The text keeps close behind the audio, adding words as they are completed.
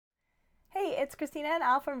it's Christina and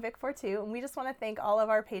Al from Vic42, and we just want to thank all of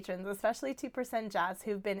our patrons, especially 2% Jazz,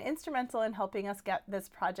 who've been instrumental in helping us get this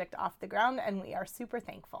project off the ground, and we are super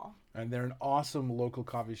thankful. And they're an awesome local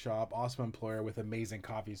coffee shop, awesome employer with amazing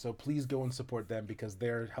coffee, so please go and support them because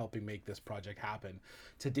they're helping make this project happen.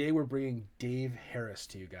 Today we're bringing Dave Harris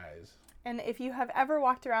to you guys. And if you have ever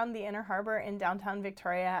walked around the Inner Harbor in downtown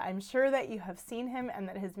Victoria, I'm sure that you have seen him and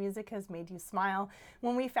that his music has made you smile.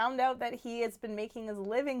 When we found out that he has been making his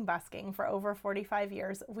living busking for over 45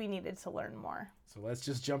 years, we needed to learn more. So let's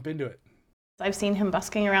just jump into it. I've seen him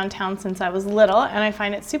busking around town since I was little, and I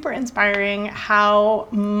find it super inspiring how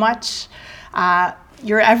much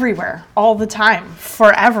you're everywhere all the time,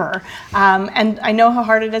 forever. And I know how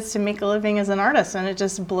hard it is to make a living as an artist, and it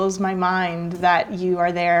just blows my mind that you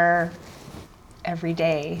are there every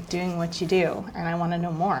day doing what you do, and I want to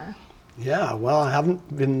know more. Yeah, well, I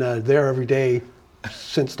haven't been there every day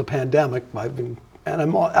since the pandemic.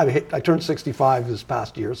 I turned 65 this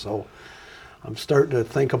past year, so I'm starting to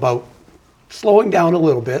think about slowing down a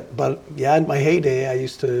little bit. But yeah, in my heyday, I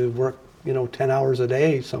used to work, 10 hours a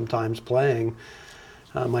day sometimes playing.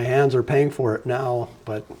 My hands are paying for it now,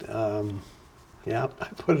 but yeah, I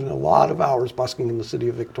put in a lot of hours busking in the city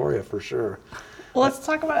of Victoria for sure. Well, let's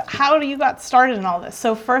talk about how you got started in all this.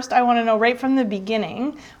 So first, I want to know right from the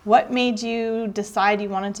beginning, what made you decide you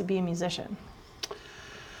wanted to be a musician?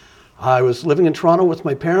 I was living in Toronto with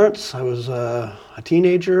my parents. I was a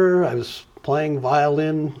teenager. I was playing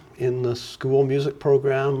violin in the school music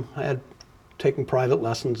program. I had taken private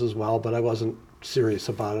lessons as well, but I wasn't serious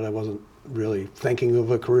about it. I wasn't really thinking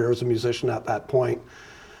of a career as a musician at that point.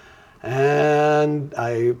 And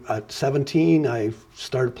at 17, I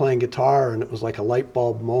started playing guitar, and it was like a light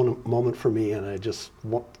bulb moment for me, and I just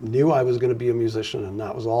knew I was going to be a musician, and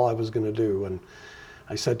that was all I was going to do. And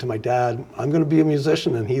I said to my dad, I'm going to be a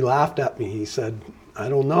musician, and he laughed at me. He said, I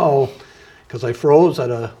don't know, because I froze at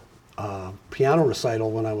a piano recital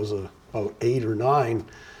when I was about 8 or 9.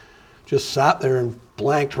 Just sat there and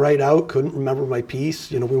blanked right out, couldn't remember my piece.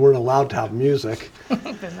 We weren't allowed to have music.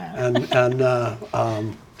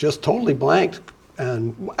 and just totally blanked.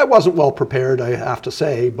 And I wasn't well prepared, I have to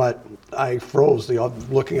say, but I froze,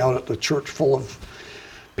 looking out at the church full of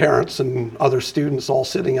parents and other students all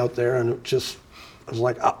sitting out there, and I was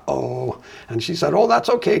like, uh-oh. And she said, oh, that's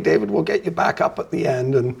okay, David, we'll get you back up at the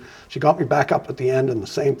end. And she got me back up at the end, and the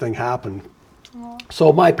same thing happened. Aww.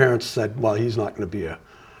 So my parents said, well, he's not going to be a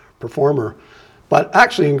performer. But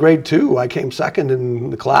actually in grade 2, I came second in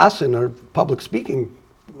the class in a public speaking.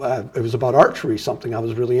 It was about archery, something I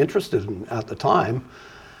was really interested in at the time.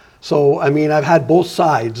 So, I've had both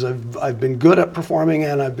sides. I've been good at performing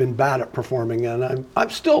and I've been bad at performing, and I'm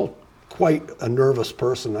still quite a nervous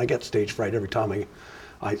person. I get stage fright every time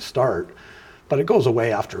I start, but it goes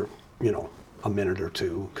away after, a minute or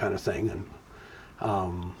two kind of thing.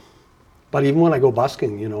 And but even when I go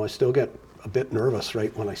busking, I still get a bit nervous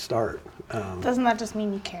right when I start. Doesn't that just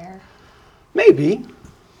mean you care? Maybe.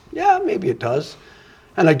 Yeah, maybe it does.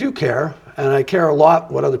 And I do care, and I care a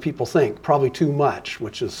lot what other people think, probably too much,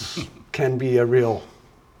 which can be a real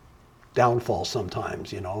downfall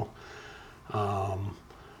sometimes,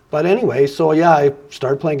 But anyway, so yeah, I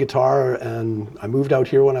started playing guitar, and I moved out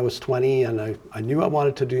here when I was 20, and I knew I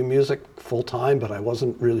wanted to do music full time, but I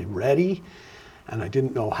wasn't really ready, and I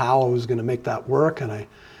didn't know how I was going to make that work. And I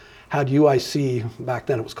had UIC, back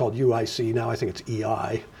then it was called UIC, now I think it's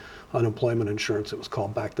EI, unemployment insurance it was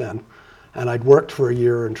called back then. And I'd worked for a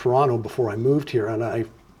year in Toronto before I moved here, and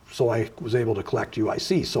so I was able to collect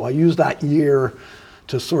UIC. So I used that year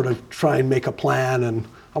to sort of try and make a plan, and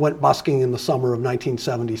I went busking in the summer of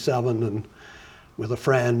 1977 and with a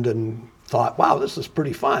friend, and thought, wow, this is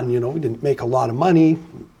pretty fun. We didn't make a lot of money,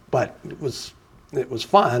 but it was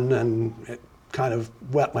fun, and it kind of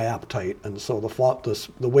whet my appetite. And so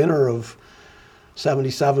the winter of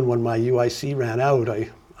 77, when my UIC ran out,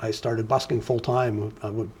 I started busking full time. I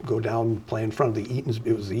would go down and play in front of the Eaton's.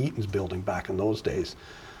 It was the Eaton's building back in those days,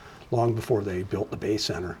 long before they built the Bay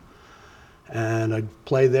Center. And I'd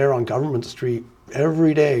play there on Government Street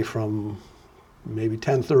every day from maybe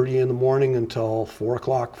 10:30 in the morning until 4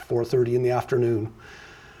 o'clock, 4:30 in the afternoon.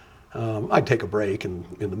 I'd take a break in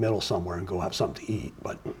the middle somewhere and go have something to eat.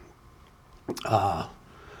 But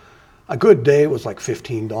a good day was like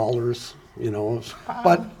 $15, Wow.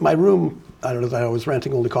 But my room, I don't know, that I was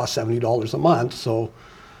renting only cost $70 a month, so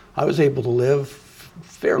I was able to live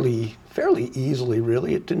fairly easily,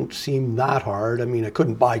 really. It didn't seem that hard. I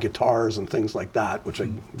couldn't buy guitars and things like that, which I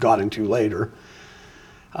got into later.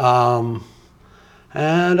 And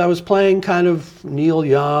I was playing kind of Neil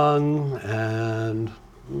Young and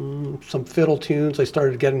some fiddle tunes. I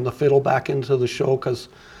started getting the fiddle back into the show because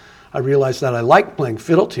I realized that I liked playing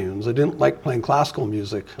fiddle tunes. I didn't like playing classical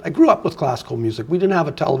music. I grew up with classical music. We didn't have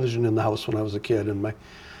a television in the house when I was a kid, and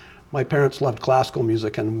my parents loved classical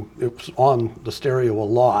music, and it was on the stereo a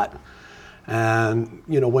lot. And,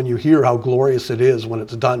 you know, when you hear how glorious it is when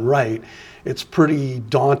it's done right, it's pretty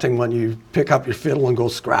daunting when you pick up your fiddle and go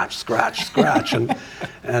scratch, scratch, scratch, and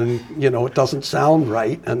you know, it doesn't sound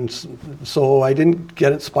right. And so I didn't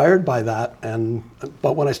get inspired by that.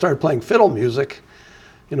 But when I started playing fiddle music,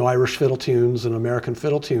 you know, Irish fiddle tunes and American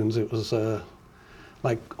fiddle tunes, it was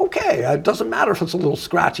like, okay, it doesn't matter if it's a little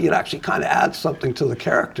scratchy, it actually kind of adds something to the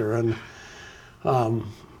character. And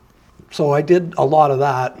so I did a lot of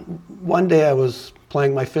that. One day I was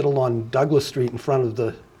playing my fiddle on Douglas Street in front of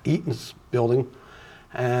the Eaton's building,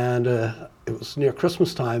 and it was near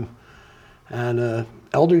Christmas time, and an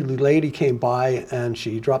elderly lady came by and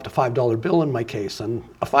she dropped a $5 bill in my case. And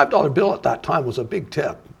a $5 bill at that time was a big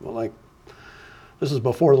tip. Like, this is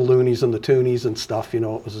before the loonies and the toonies and stuff, you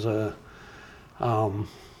know. It was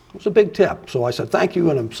a big tip. So I said, thank you,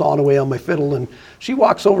 and I'm sawing away on my fiddle, and she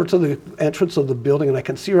walks over to the entrance of the building, and I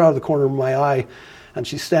can see her out of the corner of my eye, and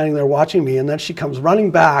she's standing there watching me, and then she comes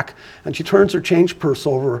running back, and she turns her change purse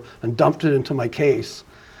over and dumped it into my case.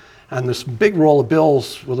 And this big roll of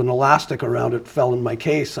bills with an elastic around it fell in my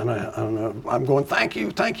case, and I'm going, thank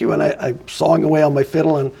you, and I'm sawing away on my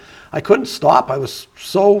fiddle, and I couldn't stop. I was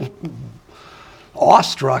so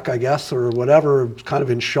awestruck, I guess, or whatever, kind of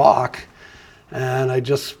in shock. And I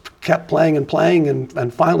just kept playing and playing,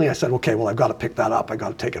 and finally I said, okay, well, I've got to pick that up. I've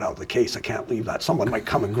got to take it out of the case. I can't leave that. Someone might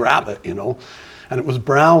come and grab it, you know. And it was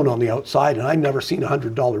brown on the outside, and I'd never seen a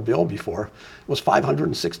 $100 bill before. It was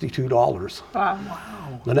 $562.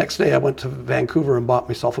 Wow. The next day I went to Vancouver and bought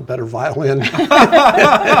myself a better violin. Nice.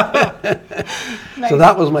 So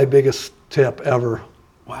that was my biggest tip ever.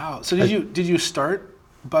 Wow. So did you start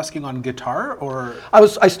busking on guitar, or?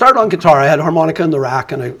 I started on guitar. I had a harmonica in the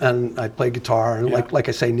rack, and I played guitar, and Yeah. like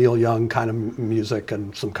I say, Neil Young kind of music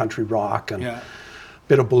and some country rock and Yeah.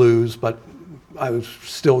 bit of blues, but I was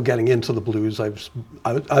still getting into the blues.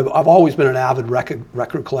 I've always been an avid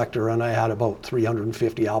record collector, and I had about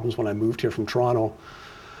 350 albums when I moved here from Toronto.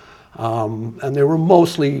 And they were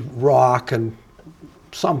mostly rock and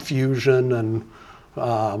some fusion and,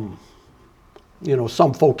 you know,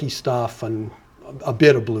 some folky stuff and a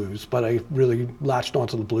bit of blues, but I really latched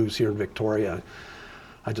onto the blues here in Victoria.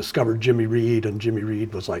 I discovered Jimmy Reed, and Jimmy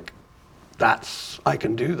Reed was like, I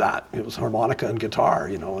can do that. It was harmonica and guitar,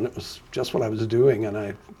 you know, and it was just what I was doing. And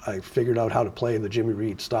I figured out how to play the Jimmy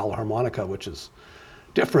Reed style of harmonica, which is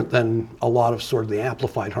different than a lot of sort of the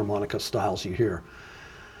amplified harmonica styles you hear.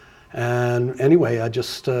 And anyway, I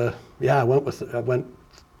just, I went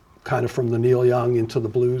kind of from the Neil Young into the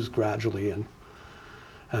blues gradually.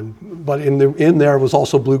 But in there was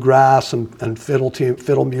also bluegrass and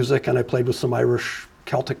fiddle music, and I played with some Irish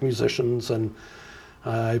Celtic musicians, and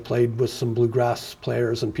I played with some bluegrass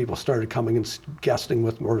players, and people started coming and guesting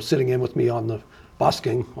with me, or sitting in with me on the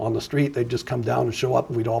busking on the street. They'd just come down and show up,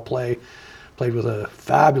 and we'd all play. Played with a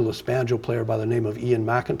fabulous banjo player by the name of Ian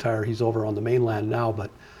McIntyre. He's over on the mainland now, but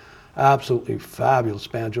absolutely fabulous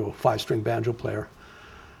five-string banjo player.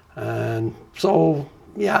 And so,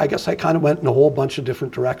 yeah, I guess I kind of went in a whole bunch of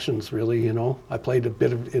different directions, really, you know. I played a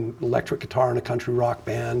bit of in electric guitar in a country rock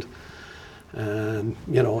band, and,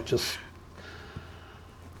 you know, just...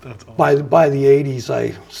 That's awesome. By the 80s,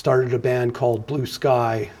 I started a band called Blue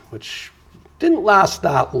Sky, which didn't last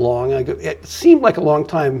that long. It seemed like a long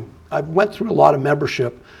time. I went through a lot of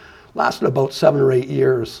membership, lasted about 7 or 8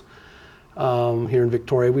 years here in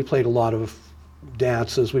Victoria. We played a lot of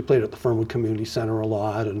dances. We played at the Fernwood Community Centre a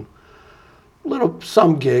lot, and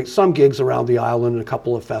some gigs around the island, and a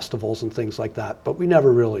couple of festivals and things like that. But we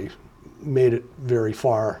never really made it very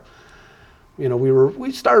far. You know,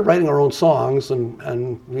 we started writing our own songs,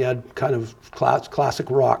 and we had kind of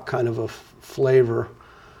classic rock kind of a flavor.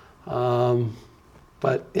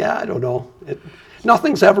 But yeah, I don't know.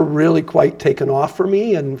 Nothing's ever really quite taken off for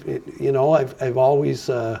me, and you know, I've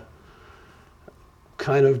always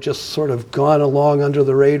kind of just sort of gone along under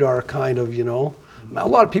the radar, kind of, you know. A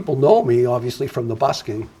lot of people know me, obviously, from the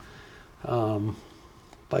busking.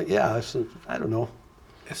 But yeah, I don't know.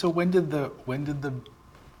 So when did the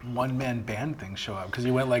one-man band thing show up? Because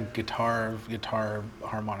you went like guitar,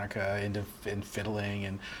 harmonica, into fiddling,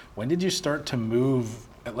 and when did you start to move?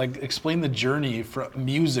 Like, explain the journey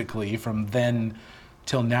musically from then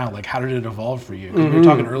till now. Like, how did it evolve for you? 'Cause we were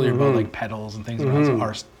talking earlier about like pedals and things, about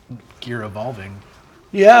our gear evolving.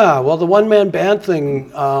 Yeah, well, the one-man band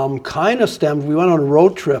thing kind of stemmed. We went on a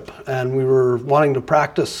road trip, and we were wanting to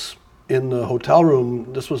practice in the hotel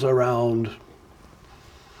room. This was around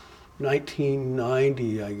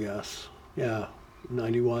 1990, I guess. Yeah,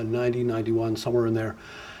 91, somewhere in there.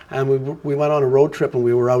 And we went on a road trip, and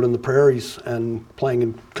we were out in the prairies and playing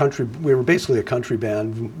in country. We were basically a country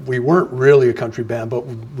band. We weren't really a country band, but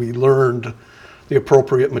we learned the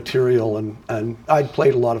appropriate material, and I'd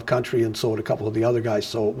played a lot of country, and so had a couple of the other guys,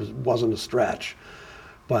 so it wasn't a stretch.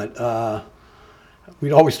 But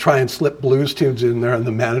we'd always try and slip blues tunes in there, and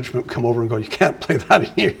the management would come over and go, "You can't play that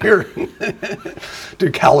in here."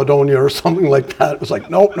 Do Caledonia or something like that. It was like,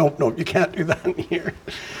 nope, you can't do that in here.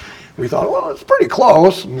 We thought, well, it's pretty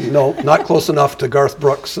close. No, not close enough to Garth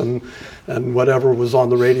Brooks and whatever was on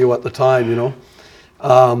the radio at the time, you know.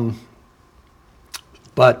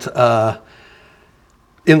 But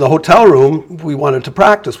in the hotel room, we wanted to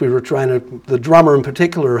practice. We were trying to, the drummer in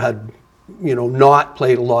particular had, you know, not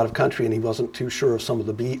played a lot of country, and he wasn't too sure of some of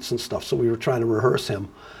the beats and stuff, so we were trying to rehearse him.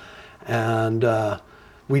 And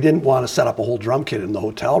we didn't want to set up a whole drum kit in the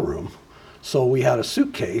hotel room. So we had a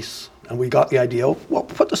suitcase, and we got the idea, well,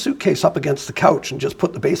 put the suitcase up against the couch and just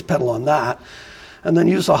put the bass pedal on that, and then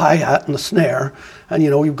use the hi-hat and the snare, and, you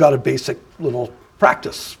know, you've got a basic little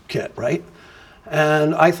practice kit, right?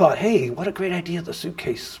 And I thought, hey, what a great idea, the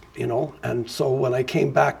suitcase, you know? And so when I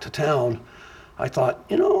came back to town, I thought,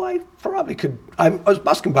 you know, I probably could, I was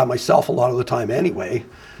busking by myself a lot of the time anyway.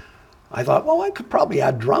 I thought, well, I could probably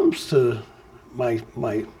add drums to my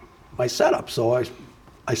setup. So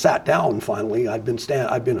I sat down finally. I'd been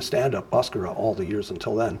a stand-up busker all the years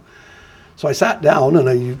until then. So I sat down, and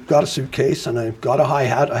I got a suitcase, and I got a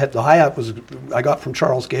hi-hat. The hi-hat I got from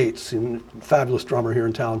Charles Gates, a fabulous drummer here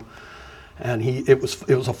in town. And it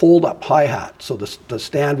was a fold-up hi-hat, so the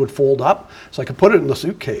stand would fold up, so I could put it in the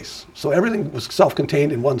suitcase. So everything was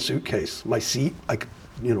self-contained in one suitcase. My seat, I could,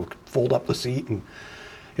 you know, fold up the seat, and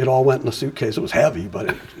it all went in the suitcase. It was heavy,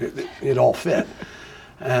 but it all fit.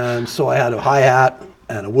 And so I had a hi-hat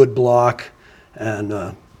and a wood block and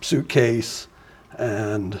a suitcase,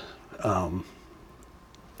 and I'm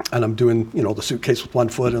doing, you know, the suitcase with one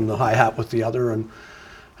foot and the hi-hat with the other, and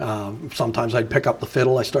sometimes I'd pick up the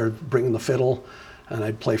fiddle. I started bringing the fiddle, and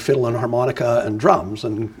I'd play fiddle and harmonica and drums,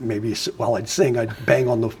 and maybe while I'd sing, I'd bang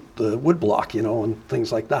on the wood block, you know, and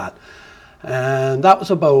things like that. And that was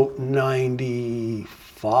about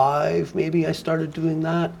 95, maybe I started doing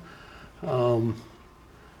that.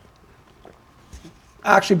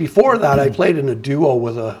 Actually, before that, I played in a duo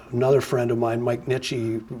with another friend of mine, Mike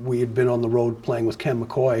Nitchie. We had been on the road playing with Ken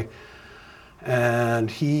McCoy, and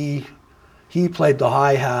he played the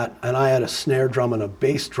hi-hat, and I had a snare drum and a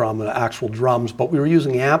bass drum and actual drums, but we were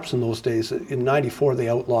using amps in those days. In '94, they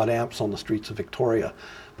outlawed amps on the streets of Victoria.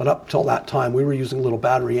 But up till that time, we were using little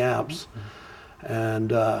battery amps.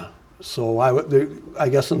 And so I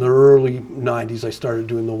guess in the early '90s, I started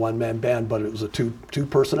doing the one-man band, but it was a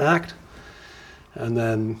two-person act. And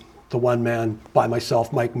then the one man by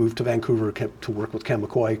myself, Mike moved to Vancouver to work with Ken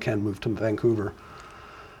McCoy. Ken moved to Vancouver.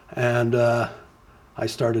 And I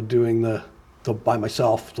started doing the by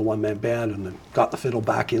myself, the one-man band, and then got the fiddle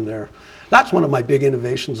back in there. That's one of my big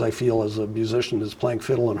innovations, I feel, as a musician, is playing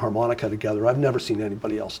fiddle and harmonica together. I've never seen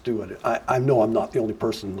anybody else do it. I know I'm not the only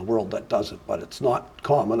person in the world that does it, but it's not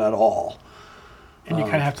common at all. And you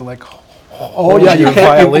kind of have to like oh yeah,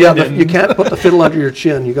 you can't put the fiddle under your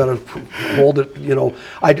chin. You got to hold it. You know,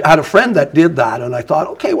 I had a friend that did that, and I thought,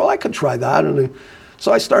 okay, well, I could try that, and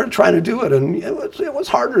so I started trying to do it, and it was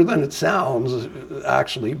harder than it sounds,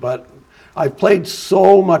 actually. But I've played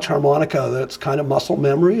so much harmonica that it's kind of muscle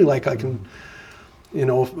memory. Like I can, you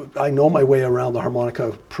know, I know my way around the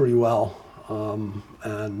harmonica pretty well,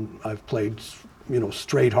 and I've played, you know,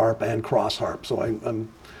 straight harp and cross harp, so I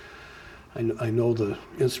know the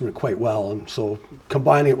instrument quite well, and so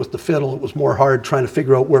combining it with the fiddle, it was more hard trying to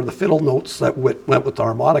figure out where the fiddle notes that went with the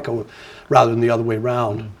harmonica rather than the other way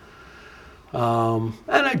around. And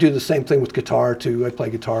I do the same thing with guitar too. I play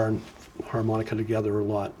guitar and harmonica together a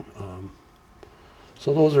lot.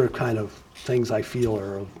 So those are kind of things I feel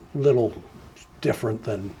are a little different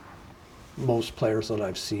than most players that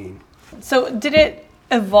I've seen. So did it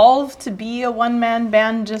evolve to be a one-man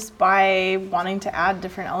band just by wanting to add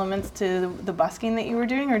different elements to the busking that you were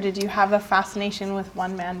doing, or did you have a fascination with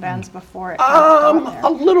one-man bands before it got there? A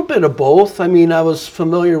little bit of both. I mean, I was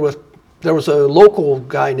familiar with, there was a local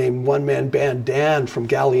guy named One-Man Band Dan from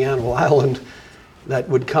Galliano Island that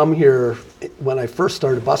would come here. When I first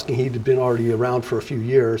started busking, he'd been already around for a few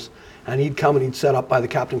years, and he'd come and he'd set up by the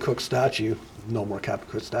Captain Cook statue. No more Captain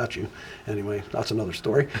Cook statue. Anyway, that's another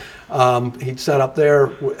story. He'd set up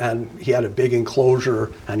there, and he had a big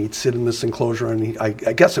enclosure, and he'd sit in this enclosure, and I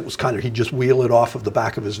guess it was kind of, he'd just wheel it off of the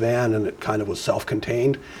back of his van, and it kind of was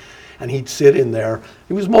self-contained. and he'd sit in there.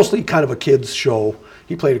 It was mostly kind of a kids show.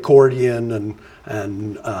 He played accordion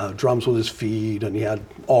and drums with his feet, and he had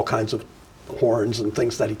all kinds of horns and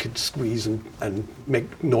things that he could squeeze and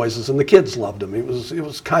make noises, and the kids loved him. It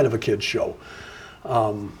was kind of a kids show,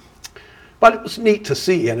 but it was neat to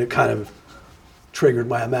see, and it kind of triggered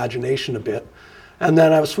my imagination a bit. And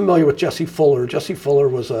then I was familiar with Jesse Fuller. Jesse Fuller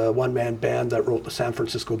was a one-man band that wrote the San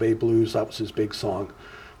Francisco Bay Blues. That was his big song.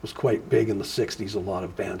 It was quite big in the 60s. A lot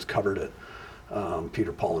of bands covered it.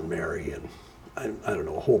 Peter, Paul, and Mary, and I don't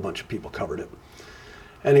know, a whole bunch of people covered it.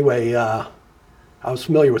 Anyway, I was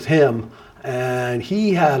familiar with him, and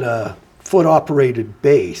he had a foot-operated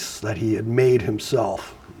bass that he had made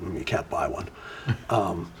himself. You can't buy one.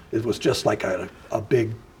 It was just like a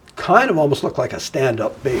big, kind of almost looked like a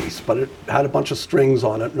stand-up bass, but it had a bunch of strings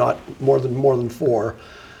on it, not more than 4,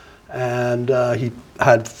 and he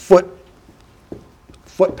had foot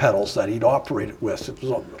pedals that he'd operate it with. It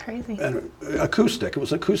was crazy. And acoustic. It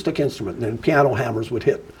was an acoustic instrument, and then piano hammers would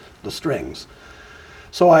hit the strings.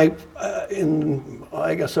 So I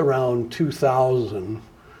guess around 2000,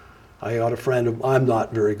 I got a friend. I'm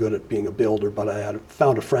not very good at being a builder, but I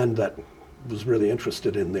found a friend that was really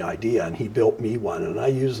interested in the idea, and he built me one, and I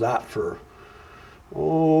used that for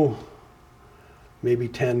maybe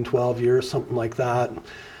 10, 12 years, something like that.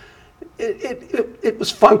 It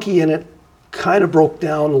was funky, and it kind of broke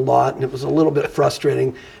down a lot, and it was a little bit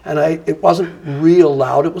frustrating, and it wasn't real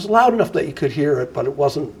loud. It was loud enough that you could hear it, but it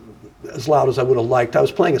wasn't as loud as I would have liked. I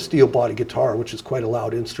was playing a steel body guitar, which is quite a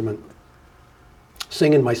loud instrument,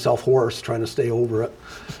 singing myself hoarse, trying to stay over it.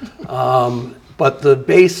 But the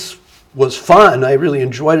bass was fun. I really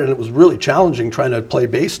enjoyed it, and it was really challenging trying to play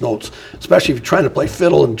bass notes, especially if you're trying to play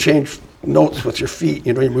fiddle and change notes with your feet.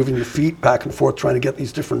 You know, you're moving your feet back and forth trying to get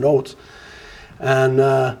these different notes. And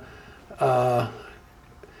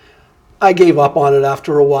I gave up on it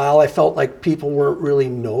after a while. I felt like people weren't really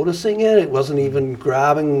noticing it. It wasn't even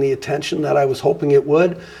grabbing the attention that I was hoping it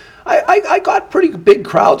would. I got pretty big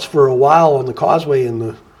crowds for a while on the Causeway in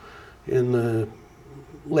the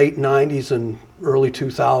late 90s and early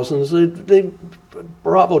 2000s.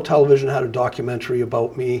 Bravo Television had a documentary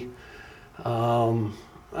about me. That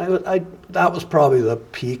was probably the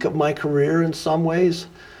peak of my career in some ways.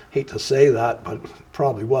 Hate to say that, but it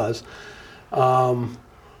probably was.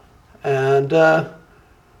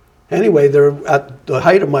 Anyway, at the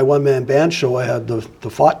height of my one-man band show, I had the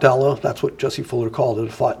Fott-Della. That's what Jesse Fuller called it,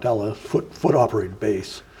 a Fott-Della, foot-operated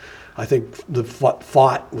bass. I think the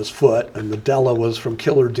Fott was foot, and the Della was from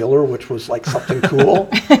Killer Diller, which was like something cool.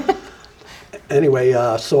 Anyway,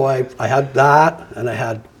 so I had that, and I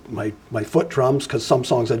had my foot drums, because some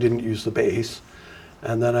songs I didn't use the bass.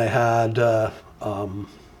 And then I had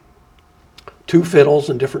 2 fiddles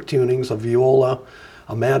in different tunings, a viola,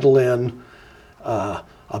 a mandolin, a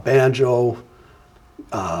banjo,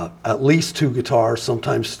 at least 2 guitars,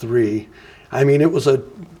 sometimes 3. I mean,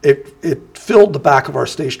 it filled the back of our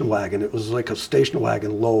station wagon. It was like a station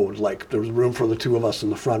wagon load. Like there was room for the 2 of us in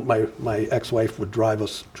the front. My ex-wife would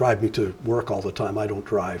drive me to work all the time. I don't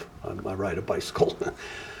drive. I ride a bicycle.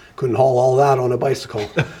 Couldn't haul all that on a bicycle.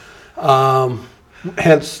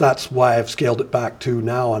 Hence, that's why I've scaled it back to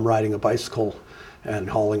now I'm riding a bicycle and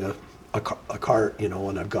hauling a cart, you know,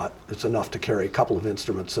 and it's enough to carry a couple of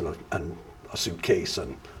instruments and a suitcase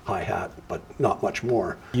and hi-hat, but not much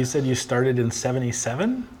more. You said you started in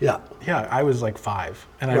 77? Yeah. Yeah, I was like 5.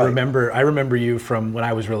 And I Right. remember you from when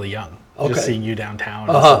I was really young. Okay. Just seeing you downtown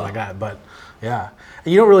and stuff like that. But yeah.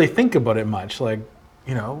 And you don't really think about it much. Like,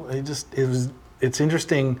 you know, it's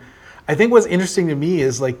interesting. I think what's interesting to me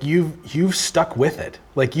is like you've stuck with it.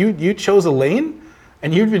 Like you chose a lane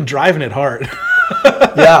and you've been driving it hard.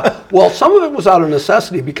 Yeah, well, some of it was out of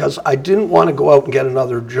necessity because I didn't want to go out and get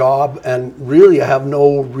another job, and really I have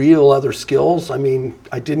no real other skills. I mean,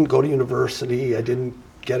 I didn't go to university, I didn't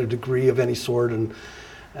get a degree of any sort, and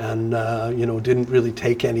you know, didn't really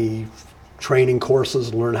take any training courses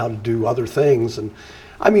and learn how to do other things. And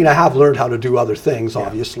I mean, I have learned how to do other things,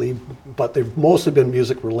 obviously, but they've mostly been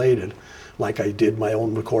music related. Like I did my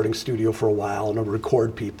own recording studio for a while and I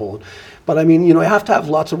record people. But I mean, you know, I have to have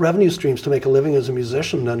lots of revenue streams to make a living as a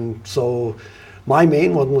musician. And so my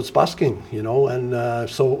main one was busking, you know, and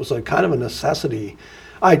so it was a kind of a necessity.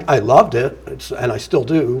 I loved it, and I still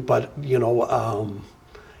do, but, you know,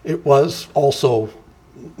 it was also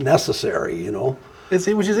necessary, you know. Which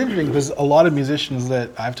is interesting because a lot of musicians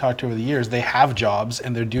that I've talked to over the years, they have jobs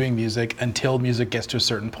and they're doing music until music gets to a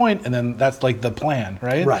certain point, and then that's like the plan,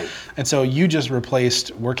 right? Right. And so you just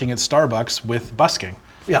replaced working at Starbucks with busking.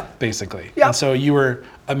 Yeah. Basically. Yeah. And so you were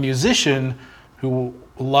a musician who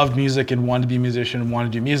loved music and wanted to be a musician and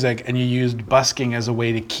wanted to do music, and you used busking as a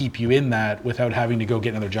way to keep you in that without having to go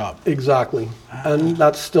get another job. Exactly, and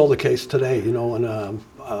that's still the case today. You know, and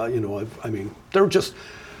you know, I mean, they're just.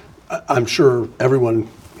 I'm sure everyone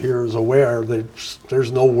here is aware that there's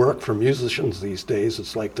no work for musicians these days.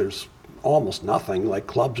 It's like there's almost nothing. Like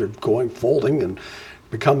clubs are folding and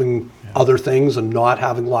becoming other things and not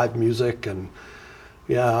having live music. And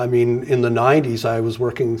yeah, I mean, in the 90s, I was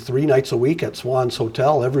working 3 nights a week at Swan's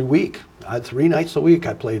Hotel every week. I had 3 nights a week.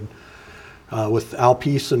 I played with Al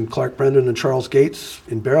Peace and Clark Brendan and Charles Gates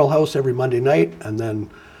in Barrel House every Monday night. And then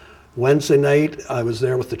Wednesday night, I was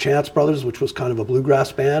there with the Chance Brothers, which was kind of a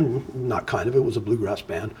bluegrass band. Not kind of, it was a bluegrass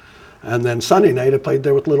band. And then Sunday night, I played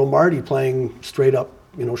there with Little Marty playing straight up,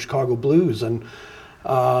 you know, Chicago blues. And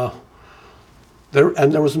there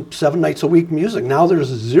was 7 nights a week music. Now there's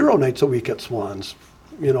 0 nights a week at Swans,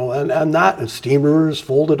 you know, and Steamers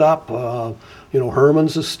folded up. You know,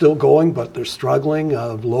 Herman's is still going, but they're struggling.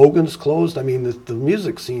 Logan's closed. I mean, the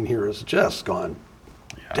music scene here has just gone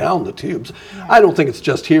down the tubes. Yeah. I don't think it's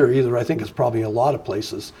just here either. I think it's probably a lot of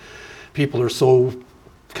places. People are so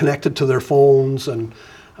connected to their phones and,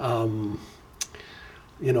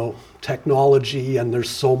 you know, technology, and there's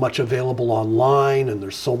so much available online, and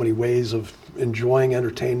there's so many ways of enjoying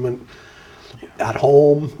entertainment at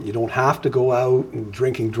home. You don't have to go out, and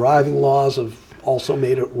driving laws have also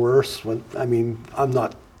made it worse. I mean, I'm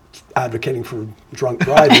not advocating for drunk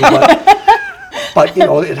driving, but you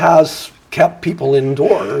know, it has kept people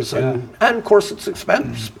indoors, and of course it's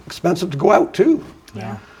expensive to go out too.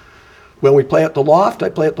 Yeah. When we play at the Loft, I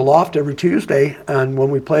play at the Loft every Tuesday, and when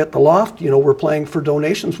we play at the Loft, you know, we're playing for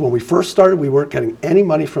donations. When we first started, we weren't getting any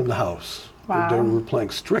money from the house. Wow. We were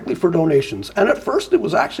playing strictly for donations, and at first it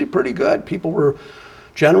was actually pretty good. People were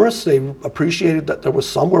generous. They appreciated that there was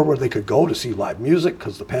somewhere where they could go to see live music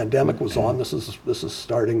because the pandemic was on. This is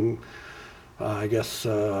starting, I guess,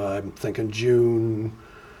 I'm thinking June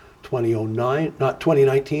 2009, not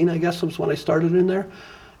 2019, I guess was when I started in there.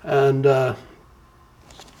 And,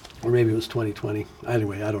 or maybe it was 2020.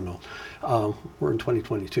 Anyway, I don't know. We're in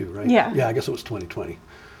 2022, right? Yeah. Yeah, I guess it was 2020.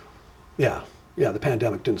 Yeah. Yeah, the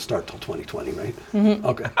pandemic didn't start till 2020, right? Mm-hmm.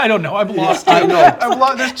 Okay. I don't know. I'm lost. I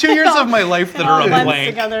know. There's 2 years of my life that are a blank.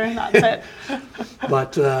 Together, that's it.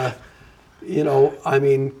 But, you know, I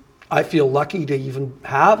mean, I feel lucky to even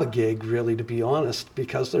have a gig, really, to be honest,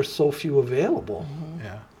 because there's so few available. Mm-hmm.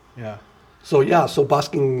 Yeah. So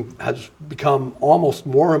busking has become almost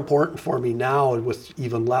more important for me now with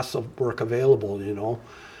even less of work available, you know.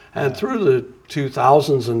 And through the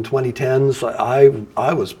 2000s and 2010s,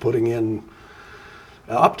 I was putting in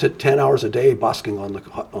up to 10 hours a day busking on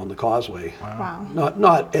the causeway. Wow.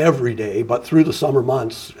 Not every day, but through the summer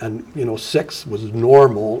months. And, you know, 6 was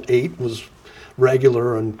normal, 8 was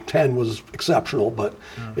regular, and 10 was exceptional, but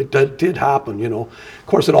it did happen, you know. Of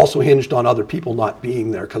course, it also hinged on other people not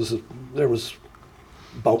being there, because there was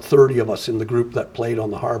about 30 of us in the group that played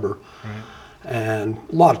on the harbor. Right. And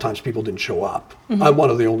a lot of times people didn't show up. Mm-hmm. I'm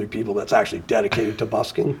one of the only people that's actually dedicated to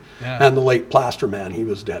busking. Yeah. And the late Plaster Man, he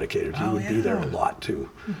was dedicated. He would be there a lot too.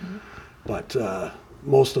 Mm-hmm. But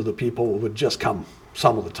most of the people would just come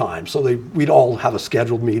some of the time. So we'd all have a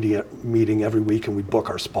scheduled meeting every week, and we'd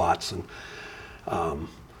book our spots. And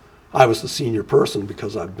I was the senior person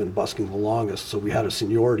because I've been busking the longest, so we had a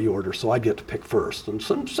seniority order, so I'd get to pick first. And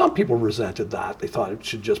some people resented that. They thought it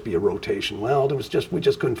should just be a rotation. Well, we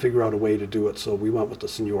just couldn't figure out a way to do it, so we went with the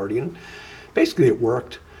seniority, and basically it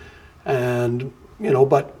worked. And, you know,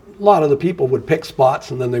 but a lot of the people would pick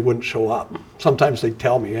spots and then they wouldn't show up. Sometimes they'd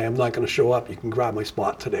tell me, hey, I'm not going to show up, you can grab my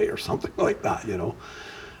spot today, or something like that, you know.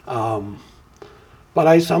 But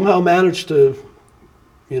I somehow managed to,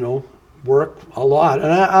 you know, work a lot,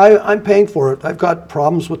 and I'm paying for it. I've got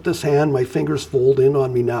problems with this hand. My fingers fold in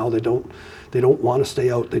on me now. They don't want to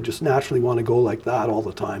stay out. They just naturally want to go like that all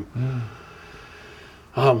the time.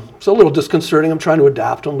 It's a little disconcerting. I'm trying to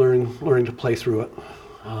adapt and learning to play through it.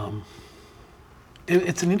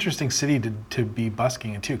 It's an interesting city to be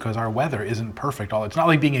busking in too, because our weather isn't perfect. It's not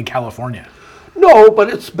like being in California. No, but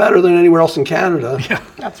it's better than anywhere else in Canada. Yeah,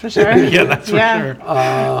 that's for sure. Yeah, that's for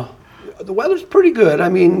sure. The weather's pretty good. I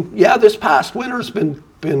mean, yeah, this past winter's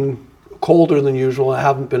been colder than usual. I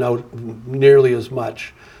haven't been out nearly as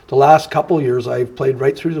much. The last couple of years, I've played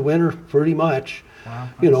right through the winter pretty much. Wow,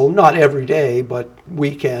 nice. You know, not every day, but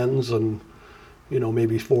weekends and, you know,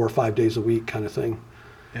 maybe 4 or 5 days a week kind of thing.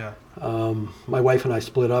 Yeah. My wife and I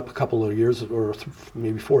split up a couple of years, or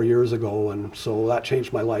maybe 4 years ago, and so that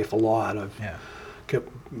changed my life a lot. I've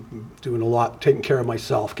kept doing a lot, taking care of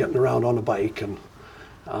myself, getting around on a bike, and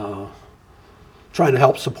trying to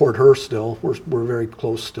help support her still. We're very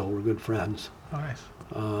close still. We're good friends. Oh, nice.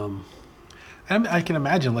 And I can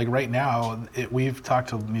imagine, like right now, we've talked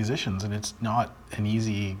to musicians, and it's not an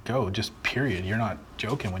easy go. Just period. You're not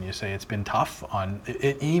joking when you say it's been tough on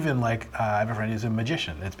it. Even like I have a friend who's a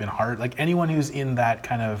magician. It's been hard. Like anyone who's in that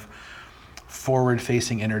kind of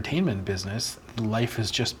forward-facing entertainment business, life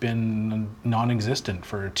has just been non-existent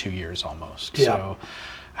for 2 years almost. Yeah. So,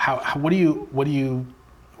 how did you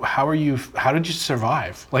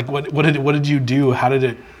survive? Like what did you do? How did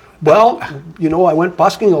it? Well, I went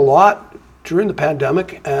busking a lot during the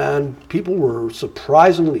pandemic, and people were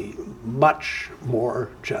surprisingly much more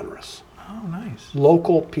generous. Oh, nice.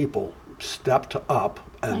 Local people stepped up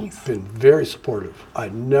and Nice. been very supportive. I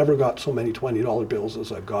never got so many $20 bills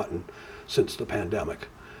as I've gotten since the pandemic,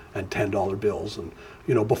 and $10 bills. And,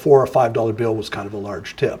 before a $5 bill was kind of a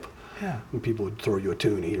large tip. Yeah. And people would throw you a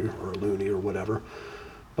toonie or a loonie or whatever.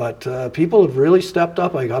 But people have really stepped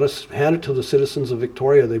up. I got to hand it to the citizens of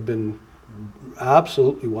Victoria. They've been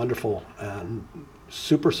absolutely wonderful and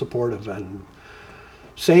super supportive, and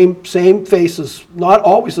same faces, not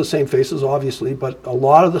always the same faces obviously, but a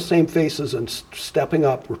lot of the same faces, and stepping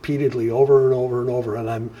up repeatedly over and over and over. And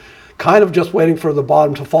I'm kind of just waiting for the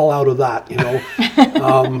bottom to fall out of that,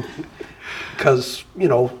 because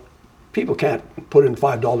people can't put in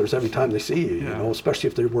 $5 every time they see you, Yeah. Especially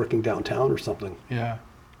if they're working downtown or something. Yeah.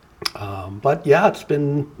 But yeah, it's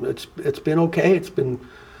been okay. It's been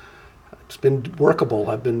workable.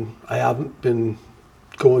 I haven't been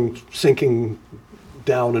sinking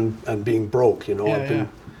down and being broke. I've been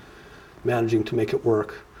managing to make it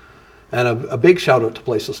work. And a big shout out to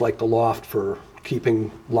places like the Loft for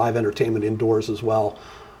keeping live entertainment indoors as well.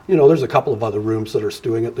 There's a couple of other rooms that are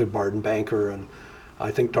doing it. The Ardent Banker, and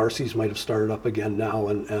I think Darcy's might have started up again now,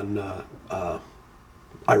 and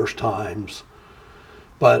Irish Times.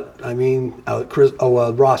 But I mean,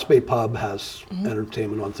 Ross Bay Pub has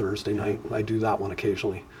entertainment on Thursday night. I do that one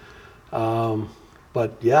occasionally.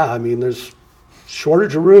 But yeah, I mean, there's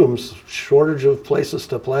shortage of rooms, shortage of places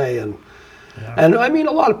to play, and I mean,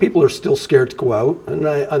 a lot of people are still scared to go out, and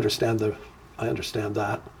I understand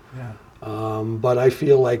that. Yeah. But I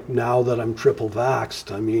feel like now that I'm triple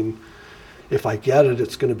vaxxed, I mean, if I get it,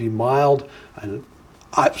 it's going to be mild. And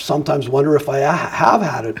I sometimes wonder if I have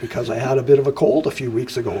had it, because I had a bit of a cold a few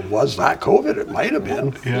weeks ago. Was that COVID? It might have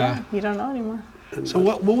been. Yeah. You don't know anymore. So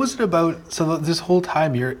what was it about? So this whole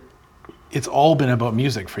time it's all been about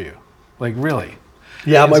music for you, like really.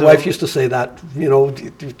 Yeah, And my so- wife used to say that,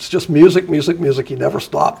 it's just music, music, music. He never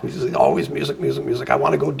stopped. He's always music, music, music. I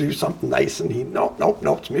want to go do something nice. And no,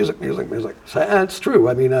 it's music, music, music. So, and it's true.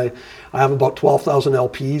 I mean, I have about 12,000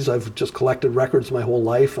 LPs. I've just collected records my whole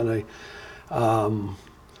life. And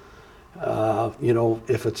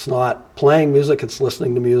if it's not playing music, it's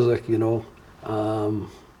listening to music,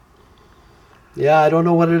 Yeah, I don't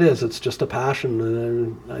know what it is. It's just a passion.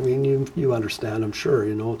 And I mean, you understand, I'm sure,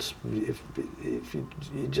 it's, if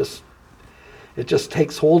it just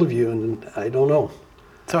takes hold of you, and I don't know.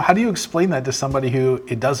 So how do you explain that to somebody who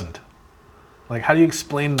it doesn't? Like, how do you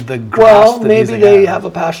explain the grasp Well, that maybe music they has? have a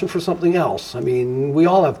passion for something else. I mean, we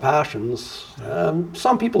all have passions.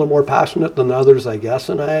 Some people are more passionate than others, I guess,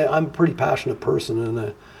 and I'm a pretty passionate person, and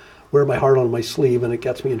I wear my heart on my sleeve, and it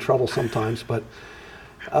gets me in trouble sometimes, but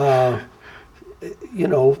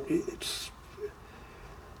it's,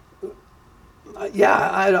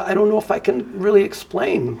 I don't know if I can really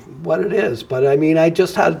explain what it is, but I mean, I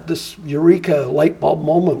just had this eureka light bulb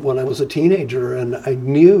moment when I was a teenager, and I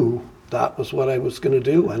knew that was what I was going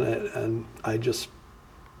to do, and I just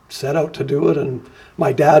set out to do it. And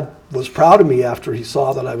my dad was proud of me after he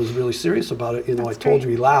saw that I was really serious about it. I told you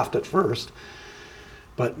he laughed at first,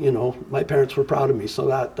 but my parents were proud of me, so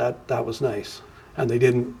that was nice, and they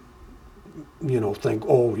didn't think,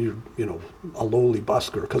 oh, you're a lowly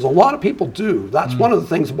busker, because a lot of people do. That's one of the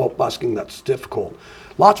things about busking that's difficult.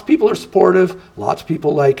 Lots of people are supportive, lots of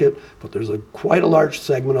people like it, but there's quite a large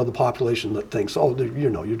segment of the population that thinks, oh,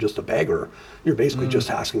 you're just a beggar. You're basically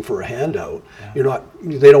just asking for a handout. Yeah.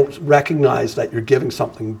 They don't recognize that you're giving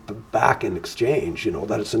something back in exchange,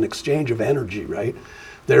 that it's an exchange of energy, right?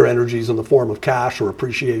 Their energy is in the form of cash or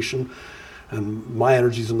appreciation, and my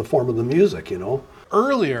energy is in the form of the music,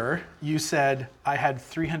 Earlier, you said I had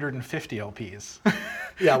 350 LPs.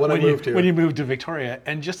 Yeah, when I moved here. When you moved to Victoria.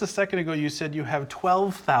 And just a second ago, you said you have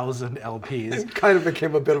 12,000 LPs. It kind of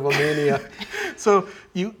became a bit of a mania. So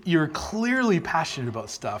you're clearly passionate about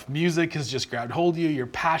stuff. Music has just grabbed hold of you. You're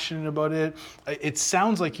passionate about it. It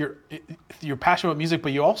sounds like you're passionate about music,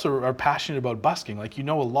 but you also are passionate about busking. Like,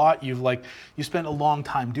 a lot. You spent a long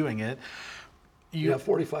time doing it. Yeah,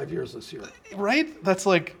 45 years this year. Right? That's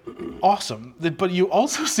like awesome. But you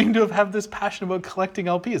also seem to have this passion about collecting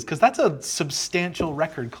LPs, because that's a substantial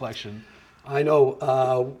record collection. I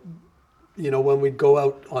know. When we'd go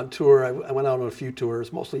out on tour, I went out on a few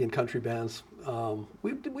tours, mostly in country bands.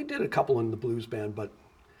 We did a couple in the blues band, but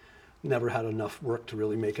never had enough work to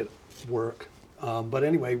really make it work. But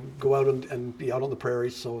anyway, go out and be out on the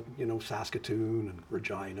prairies, so, Saskatoon and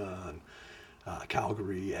Regina and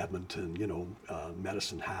Calgary, Edmonton,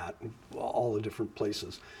 Medicine Hat, and all the different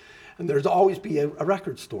places. And there'd always be a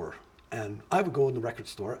record store. And I would go in the record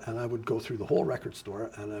store and I would go through the whole record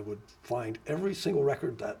store and I would find every single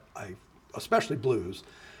record that especially blues,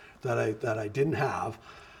 that I didn't have.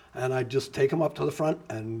 And I'd just take them up to the front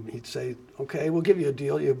and he'd say, okay, we'll give you a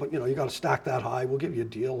deal, but you got to stack that high. We'll give you a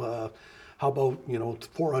deal. How about,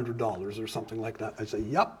 $400 or something like that? I'd say,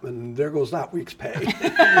 yep, and there goes that week's pay,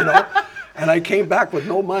 And I came back with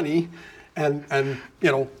no money and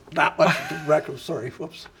that much record, sorry,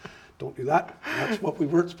 whoops, don't do that. That's what we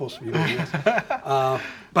weren't supposed to be doing.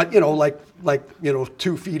 But, like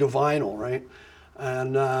 2 feet of vinyl, right?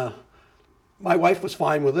 And my wife was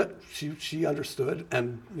fine with it. She understood,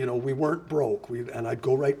 and we weren't broke. And I'd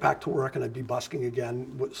go right back to work, and I'd be busking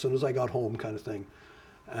again as soon as I got home, kind of thing.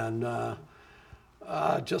 And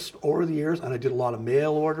just over the years, and I did a lot of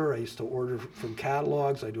mail order. I used to order from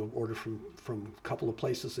catalogs. I do order from a couple of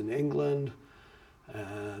places in England,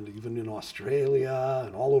 and even in Australia,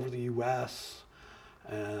 and all over the U.S.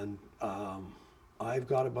 And I've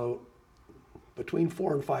got about between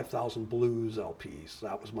 4,000 and 5,000 blues LPs.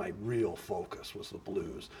 That was my real focus, was the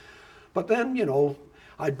blues. But then,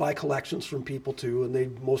 I'd buy collections from people too, and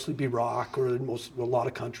they'd mostly be rock or a lot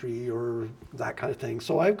of country or that kind of thing.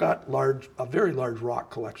 So I've got a very large rock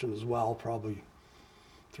collection as well, probably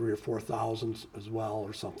 3,000 or 4,000 as well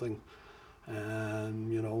or something.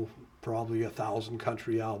 And, probably 1,000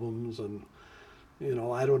 country albums and,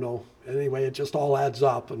 I don't know. Anyway, it just all adds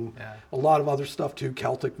up, and a lot of other stuff too,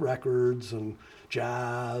 Celtic records and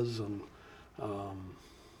jazz and. Do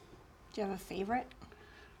you have a favorite?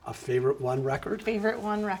 A favorite one record? Favorite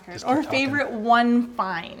one record, or favorite one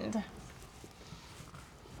find?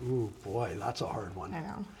 Ooh, boy, that's a hard one. I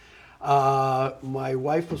know. My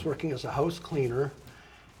wife was working as a house cleaner,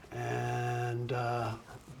 and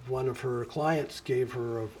one of her clients gave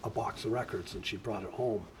her a box of records, and she brought it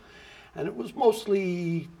home. And it was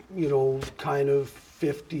mostly, kind of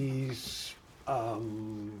 50s,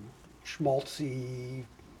 schmaltzy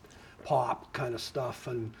pop kind of stuff.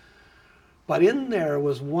 But in there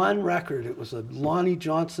was one record. It was a Lonnie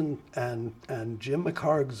Johnson and Jim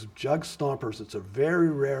McHarg's Jug Stompers. It's a very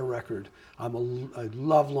rare record. I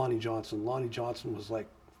love Lonnie Johnson. Lonnie Johnson was like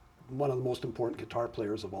one of the most important guitar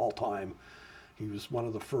players of all time. He was one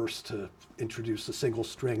of the first to introduce the single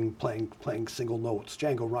string, playing single notes.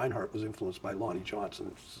 Django Reinhardt was influenced by Lonnie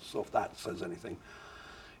Johnson, so if that says anything.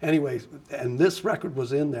 Anyway, and this record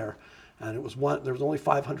was in there, and there was only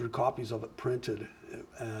 500 copies of it printed,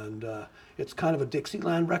 and it's kind of a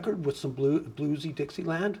Dixieland record with some bluesy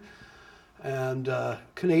Dixieland, and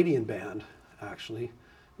Canadian band, actually.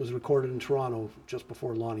 It was recorded in Toronto just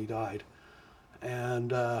before Lonnie died,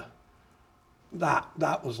 and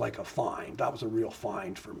that was like a find. That was a real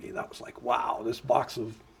find for me. That was like, wow, this box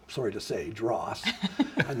of, sorry to say, dross,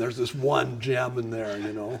 and there's this one gem in there,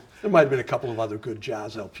 There might have been a couple of other good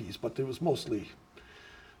jazz LPs, but it was mostly,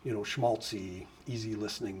 schmaltzy, easy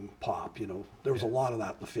listening pop, There was a lot of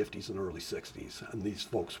that in the 50s and early 60s, and these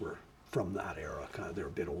folks were from that era, they're a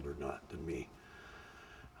bit older than me.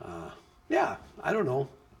 I don't know.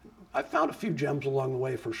 I found a few gems along the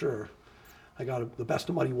way for sure. I got the Best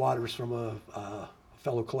of Muddy Waters from a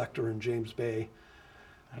fellow collector in James Bay.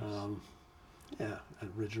 Nice.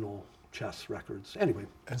 Original Chess records. Anyway.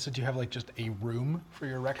 And so do you have like just a room for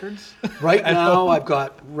your records? Right now I've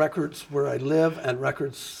got records where I live and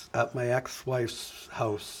records at my ex-wife's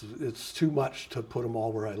house. It's too much to put them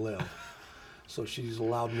all where I live. So she's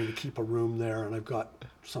allowed me to keep a room there, and I've got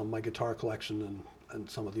some of my guitar collection and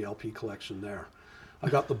some of the LP collection there. I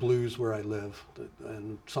got the blues where I live,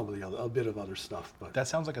 and some of a bit of other stuff. But that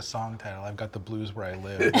sounds like a song title. I've got the blues where I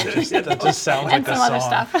live. That just sounds like a song. Other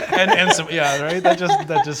stuff. and some, right.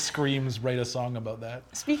 That just screams, write a song about that.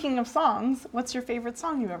 Speaking of songs, what's your favorite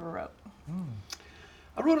song you ever wrote?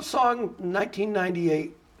 I wrote a song in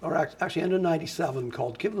 1998, or actually end of '97,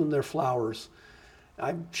 called "Give Them Their Flowers."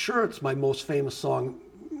 I'm sure it's my most famous song.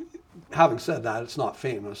 Having said that, it's not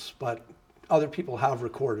famous, but other people have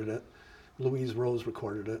recorded it. Louise Rose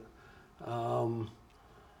recorded it.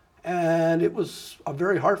 And it was a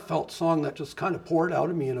very heartfelt song that just kind of poured out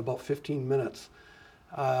of me in about 15 minutes.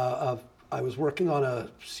 I was working on a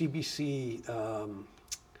CBC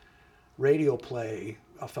radio play.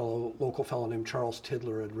 Local fellow named Charles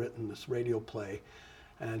Tidler had written this radio play,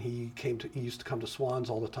 and he used to come to Swans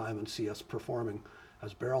all the time and see us performing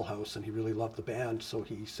as Barrel House, and he really loved the band, so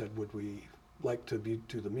he said, would we like to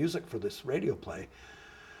do the music for this radio play?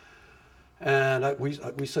 And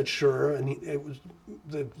we said sure, and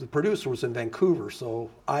the producer was in Vancouver, so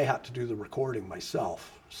I had to do the recording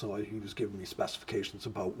myself. So he was giving me specifications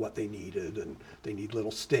about what they needed, and they need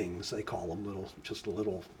little stings, they call them, just a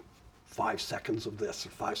little 5 seconds of this or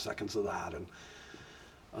 5 seconds of that.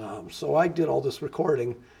 And so I did all this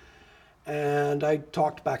recording, and I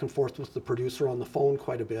talked back and forth with the producer on the phone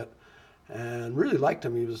quite a bit, and really liked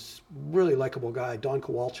him. He was a really likable guy, Don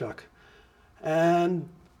Kowalchuk. And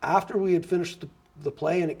after we had finished the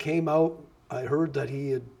play and it came out, I heard that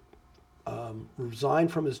he had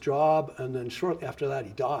resigned from his job, and then shortly after that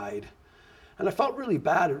he died. And I felt really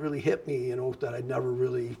bad. It really hit me, that I'd never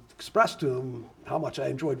really expressed to him how much I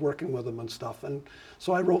enjoyed working with him and stuff. And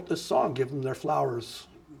so I wrote this song, Give Them Their Flowers,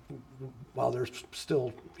 while they're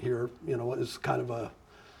still here. It's kind of a,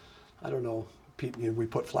 I don't know, we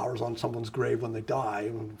put flowers on someone's grave when they die,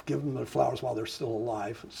 and give them their flowers while they're still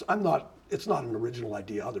alive. It's not an original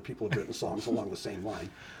idea. Other people have written songs along the same line.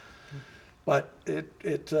 But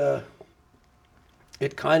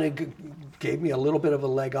it kind of gave me a little bit of a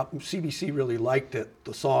leg up. CBC really liked it,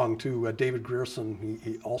 the song too. David Grierson,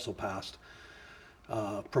 he also passed,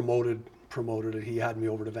 promoted it. He had me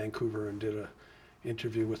over to Vancouver and did an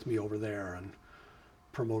interview with me over there and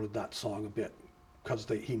promoted that song a bit because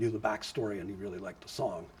he knew the backstory and he really liked the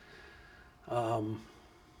song.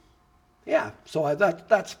 So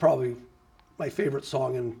that's probably my favorite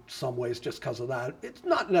song in some ways just because of that. It's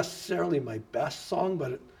not necessarily my best song,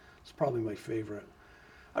 but it's probably my favorite.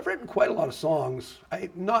 I've written quite a lot of songs.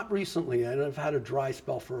 Not recently, and I've had a dry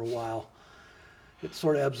spell for a while. It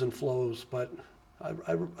sort of ebbs and flows, but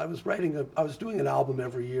I was doing an album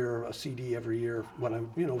every year, a CD every year.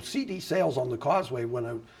 When CD sales on the Causeway when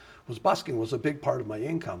I was busking was a big part of my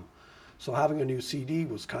income. So having a new CD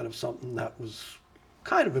was kind of something that was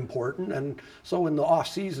kind of important. And so in the off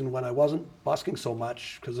season when I wasn't busking so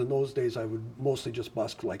much, because in those days I would mostly just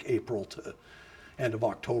busk like April to end of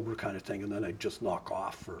October kind of thing, and then I'd just knock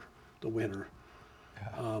off for the winter.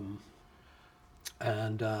 Yeah.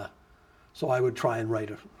 So I would try and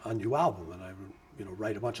write a new album, and I would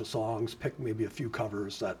write a bunch of songs, pick maybe a few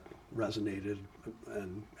covers that resonated,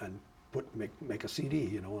 and make a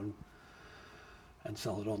CD, and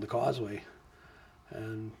sell it on the Causeway.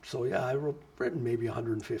 And so yeah, I've written maybe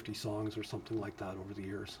 150 songs or something like that over the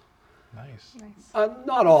years. Nice.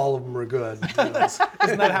 Not all of them are good. Isn't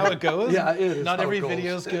that how it goes? Yeah, it is. Not every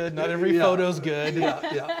video's good. Not every photo's good.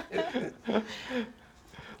 Yeah.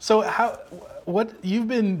 So what you've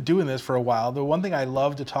been doing this for a while. The one thing I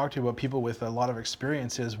love to talk to about people with a lot of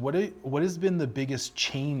experience is what has been the biggest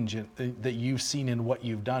change that you've seen in what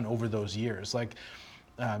you've done over those years? Like,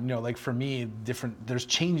 like for me, there's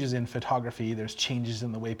changes in photography. There's changes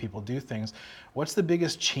in the way people do things. What's the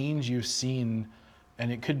biggest change you've seen? And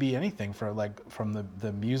it could be anything from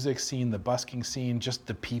the music scene, the busking scene, just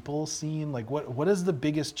the people scene. Like what is the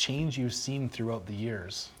biggest change you've seen throughout the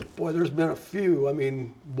years? Boy, there's been a few. I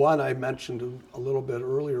mean, one I mentioned a little bit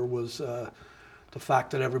earlier was the fact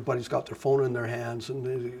that everybody's got their phone in their hands,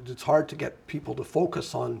 and it's hard to get people to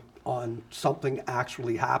focus on something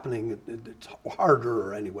actually happening. It's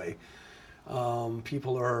harder anyway.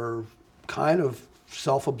 People are kind of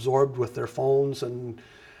self-absorbed with their phones, and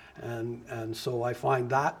so I find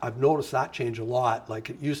that I've noticed that change a lot. Like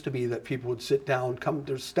it used to be that people would sit down,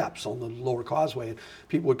 there's steps on the lower causeway, and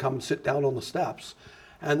people would come and sit down on the steps,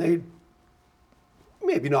 and they'd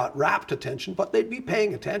maybe not rapt attention, but they'd be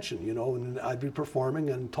paying attention, and I'd be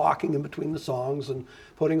performing and talking in between the songs and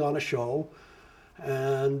putting on a show.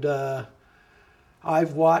 And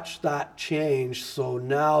I've watched that change, so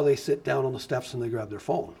now they sit down on the steps and they grab their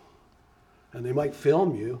phone. And they might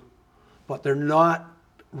film you, but they're not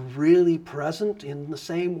really present in the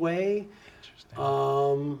same way.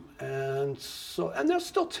 Interesting. And they'll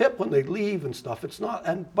still tip when they leave and stuff. It's not,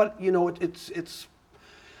 but it's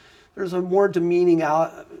there's a more demeaning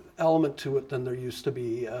element to it than there used to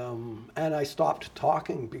be. And I stopped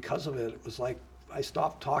talking because of it. It was like I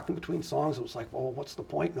stopped talking between songs. It was like, well, what's the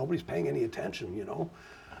point? Nobody's paying any attention,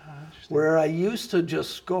 Where I used to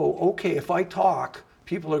just go, okay, if I talk,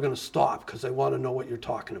 people are going to stop because they want to know what you're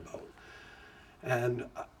talking about. And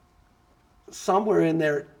somewhere in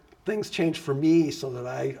there, things changed for me so that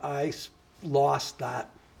I lost that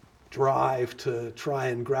drive to try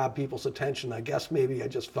and grab people's attention. I guess maybe I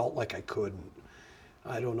just felt like I couldn't.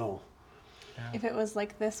 I don't know. If it was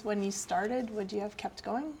like this when you started, would you have kept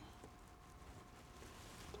going?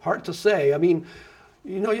 Hard to say. I mean,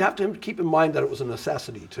 you know, you have to keep in mind that it was a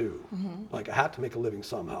necessity too. Like I had to make a living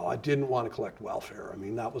somehow. I didn't want to collect welfare. I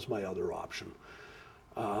mean, that was my other option.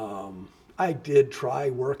 I did try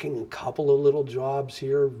working a couple of little jobs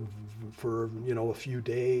here for, you know, a few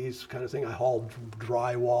days kind of thing. I hauled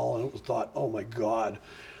drywall and it was thought, oh my God,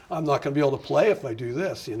 I'm not going to be able to play if I do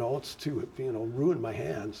this, you know, it's too, you know, ruin my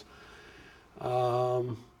hands.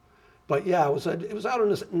 But yeah, it was out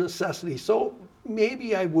of necessity. So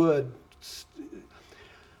maybe I would.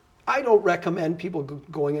 I don't recommend people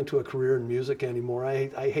going into a career in music anymore.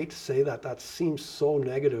 I hate to say that. That seems so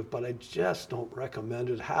negative, but I just don't recommend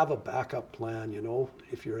it. Have a backup plan, you know.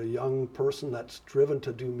 If you're a young person that's driven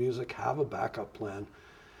to do music, have a backup plan.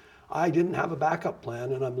 I didn't have a backup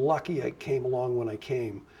plan, and I'm lucky I came along when I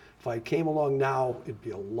came. If I came along now, it'd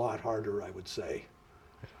be a lot harder, I would say.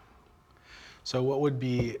 So what would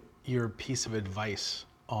be your piece of advice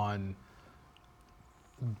on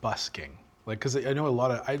busking? Like, because I know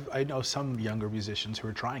I know some younger musicians who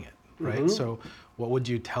are trying it, right? So what would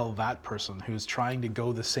you tell that person who's trying to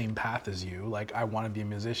go the same path as you? Like, I want to be a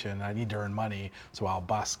musician, I need to earn money, so I'll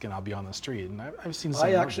busk and I'll be on the street. And I've seen some.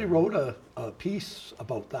 I actually wrote a piece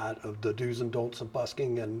about that, of the do's and don'ts of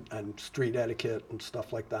busking and street etiquette and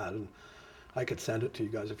stuff like that. And I could send it to you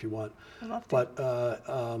guys if you want. I'd love to. But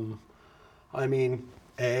I mean,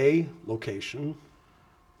 location.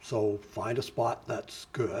 So find a spot that's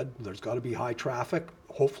good. There's got to be high traffic,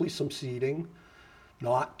 hopefully some seating,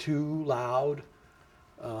 not too loud.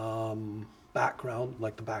 Background,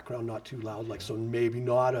 like the background not too loud, like so maybe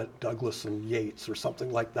not at Douglas and Yates or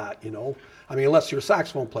something like that, you know. I mean, unless you're a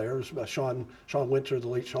saxophone player, Sean Winter, the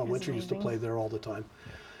late Sean Winter used to play there all the time.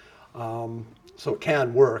 So it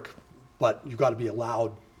can work, but you've got to be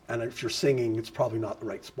loud. And if you're singing, it's probably not the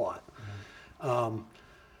right spot.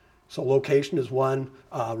 So location is one.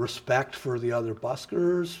 Respect for the other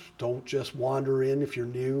buskers. Don't just wander in if you're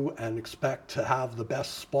new and expect to have the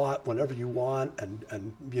best spot whenever you want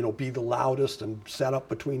and you know, be the loudest and set up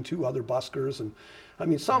between two other buskers. And I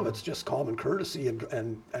mean, some of it's just common courtesy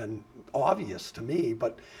and obvious to me,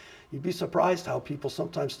 but you'd be surprised how people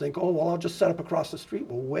sometimes think, oh, well, I'll just set up across the street.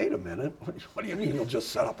 Well, wait a minute. What do you mean you'll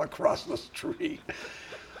just set up across the street?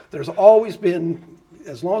 There's always been,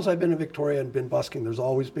 as long as I've been in Victoria and been busking, there's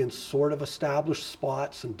always been sort of established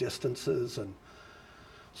spots and distances. And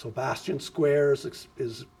so Bastion Square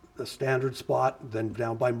is a standard spot. Then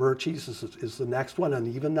down by Murchie's is the next one.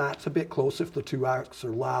 And even that's a bit close if the two acts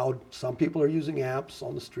are loud. Some people are using amps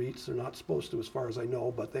on the streets. They're not supposed to, as far as I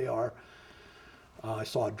know, but they are. I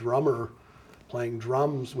saw a drummer playing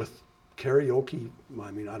drums with karaoke.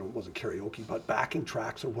 I mean, it wasn't karaoke, but backing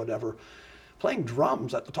tracks or whatever. Playing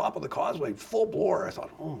drums at the top of the causeway, full bore. I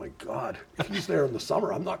thought, oh my God, if he's there in the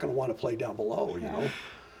summer, I'm not going to want to play down below, you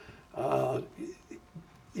know.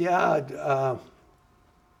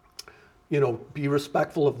 You know, be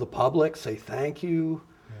respectful of the public, say thank you.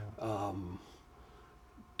 Yeah.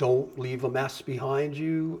 Don't leave a mess behind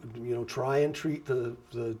you. You know, try and treat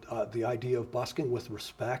the idea of busking with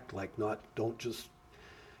respect, like don't just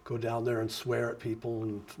go down there and swear at people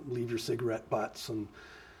and leave your cigarette butts and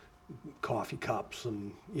coffee cups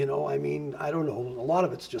and, you know, I mean, I don't know, a lot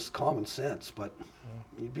of it's just common sense, but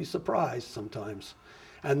you'd be surprised sometimes.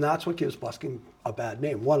 And that's what gives busking a bad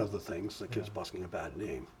name, one of the things that gives busking a bad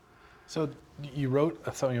name. So you wrote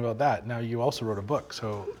something about that. Now you also wrote a book.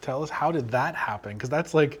 So tell us, how did that happen? Because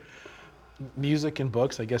that's like music and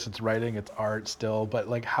books. I guess it's writing, it's art still. But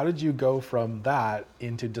like, how did you go from that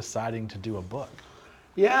into deciding to do a book?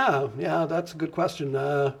 Yeah, that's a good question.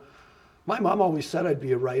 My mom always said I'd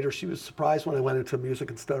be a writer. She was surprised when I went into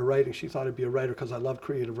music instead of writing. She thought I'd be a writer because I loved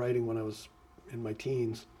creative writing when I was in my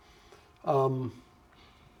teens. But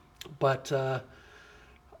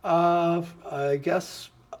I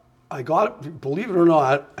guess I got, believe it or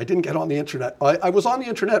not, I didn't get on the internet. I was on the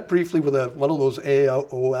internet briefly with one of those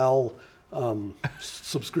AOL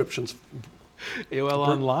subscriptions. AOL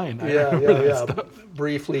Online. Yeah.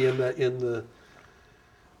 Briefly in the,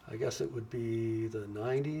 I guess it would be the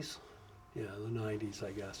 90s. Yeah, the 90s,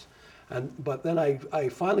 I guess. But then I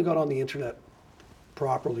finally got on the internet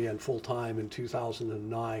properly and full time in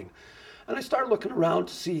 2009. And I started looking around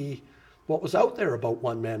to see what was out there about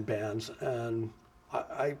one-man bands. And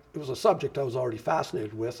it was a subject I was already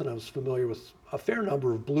fascinated with, and I was familiar with a fair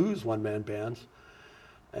number of blues one-man bands.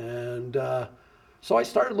 And so I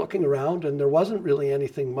started looking around, and there wasn't really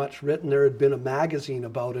anything much written. There had been a magazine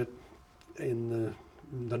about it in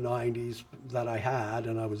the 90s that I had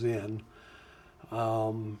and I was in.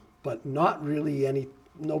 But not really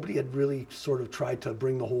nobody had really sort of tried to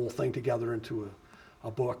bring the whole thing together into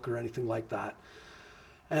a book or anything like that.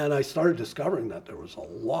 And I started discovering that there was a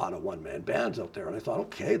lot of one-man bands out there. And I thought,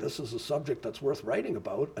 okay, this is a subject that's worth writing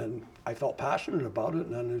about. And I felt passionate about it.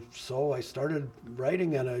 And so I started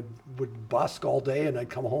writing, and I would busk all day, and I'd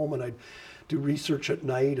come home and I'd do research at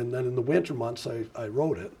night. And then in the winter months, I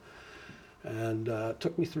wrote it. And it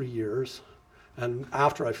took me 3 years. And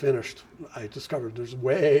after I finished, I discovered there's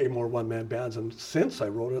way more one-man bands. And since I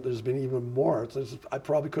wrote it, there's been even more. I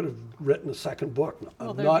probably could have written a second book.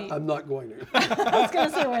 I'm not going to. I was going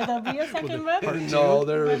to say, will there be a second book? No,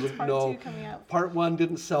 there isn't. Part No, two coming out? Part one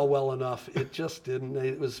didn't sell well enough. It just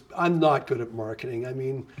didn't. I'm not good at marketing. I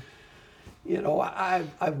mean, you know,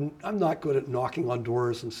 I'm not good at knocking on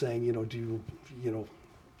doors and saying, you know,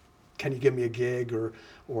 can you give me a gig, or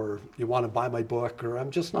you want to buy my book, or I'm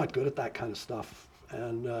just not good at that kind of stuff.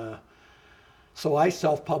 And so I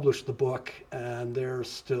self-published the book, and there's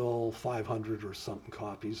still 500 or something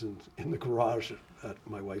copies in the garage at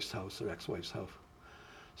my wife's house, or ex-wife's house.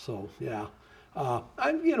 So yeah,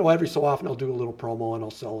 every so often I'll do a little promo and I'll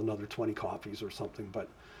sell another 20 copies or something. But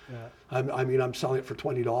yeah. I'm selling it for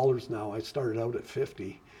 $20 now. I started out at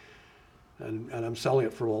 $50. And I'm selling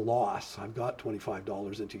it for a loss. I've got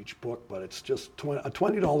 $25 into each book, but it's just a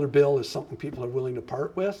 $20 bill is something people are willing to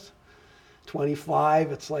part with.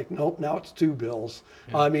 $25, it's like, nope, now it's 2 bills.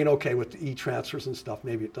 Yeah. I mean, okay, with the e-transfers and stuff,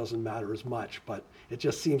 maybe it doesn't matter as much, but it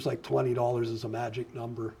just seems like $20 is a magic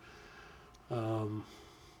number.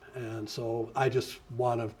 And so I just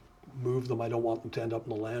want to move them. I don't want them to end up in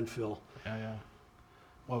the landfill. Yeah.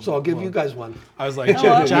 Well, so I'll give you guys one. I was like,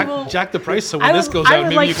 jack the price, so when this goes out,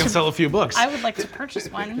 maybe you can sell a few books. I would like to purchase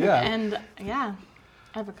one. Yeah. And yeah,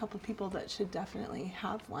 I have a couple of people that should definitely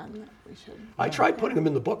have one. That we should. I tried putting them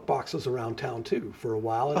in the book boxes around town too for a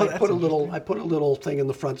while, and I put a little thing in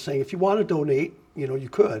the front saying, if you want to donate, you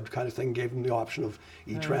could, kind of thing. Gave them the option of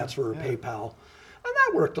e-transfer or PayPal. And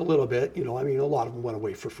that worked a little bit, I mean, a lot of them went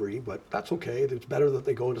away for free, but that's okay. It's better that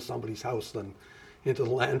they go into somebody's house than into the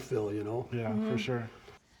landfill, Yeah, for sure.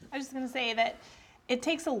 I was just going to say that it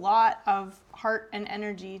takes a lot of heart and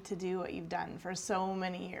energy to do what you've done for so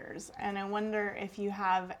many years. And I wonder if you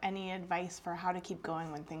have any advice for how to keep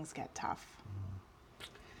going when things get tough.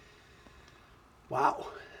 Wow.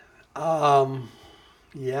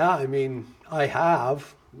 Yeah, I mean, I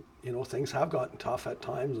have. Things have gotten tough at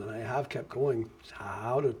times, and I have kept going.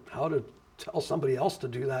 How to tell somebody else to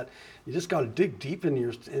do that? You just got to dig deep in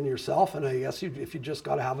yourself, and I guess if you just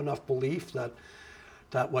got to have enough belief that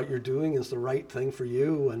what you're doing is the right thing for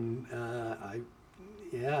you, and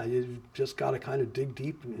you just got to kind of dig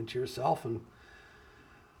deep into yourself. And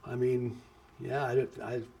I mean,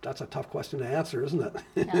 that's a tough question to answer, isn't it?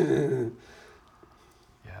 Yeah.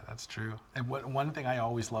 Yeah, that's true. And one thing I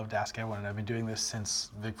always love to ask everyone, and I've been doing this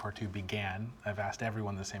since Vic42 began, I've asked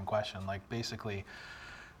everyone the same question, like basically,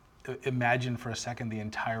 imagine for a second the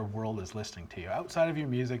entire world is listening to you. Outside of your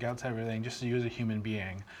music, outside of everything, just you as a human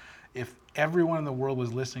being. If everyone in the world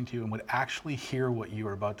was listening to you and would actually hear what you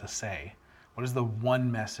were about to say, what is the one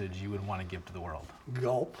message you would want to give to the world?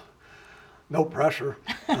 Gulp. No pressure.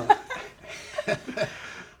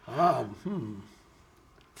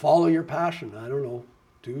 Follow your passion. I don't know.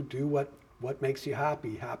 Do what makes you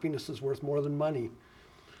happy. Happiness is worth more than money.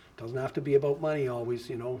 Doesn't have to be about money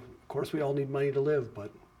always, Of course we all need money to live,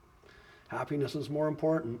 but happiness is more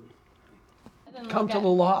important. Come to the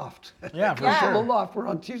Loft. Yeah, for Come sure. to the Loft. We're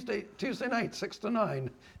on Tuesday night, 6 to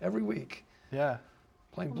 9, every week. Yeah.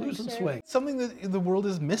 Playing blues and swing. Something that the world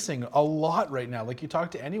is missing a lot right now. Like you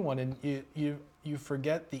talk to anyone and you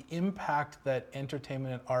forget the impact that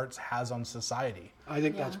entertainment and arts has on society. I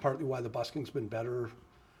think that's partly why the busking's been better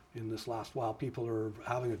in this last while. People are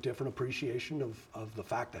having a different appreciation of the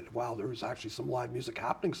fact that, wow, there is actually some live music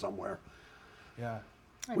happening somewhere. Yeah.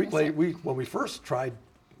 When we first tried,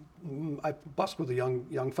 I busked with a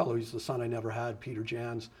young fellow. He's the son I never had, Peter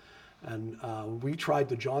Jans, and we tried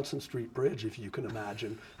the Johnson Street Bridge, if you can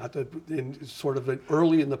imagine.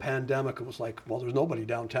 Early in the pandemic, it was like, well, there's nobody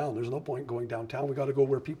downtown. There's no point going downtown. We got to go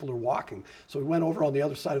where people are walking. So we went over on the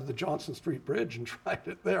other side of the Johnson Street Bridge and tried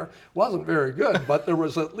it there. Wasn't very good, but there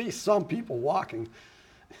was at least some people walking.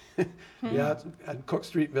 Yeah, at Cook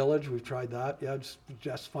Street Village, we've tried that. Yeah,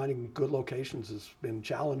 just finding good locations has been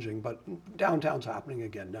challenging, but downtown's happening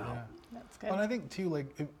again now. Yeah. That's good. Well, and I think too,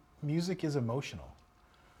 music is emotional,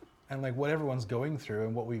 and what everyone's going through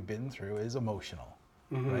and what we've been through is emotional,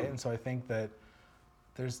 right? And so I think that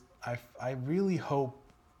I really hope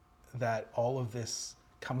that all of this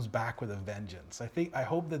comes back with a vengeance. I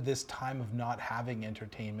hope that this time of not having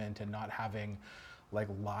entertainment and not having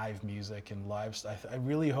live music and live stuff, I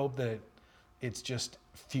really hope that it's just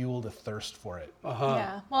fueled a thirst for it.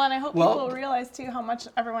 Yeah. Well, and I hope Well- people realize too how much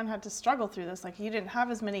everyone had to struggle through this. Like, you didn't have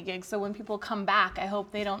as many gigs, so when people come back, I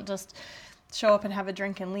hope they don't just show up and have a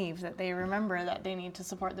drink and leave, that they remember that they need to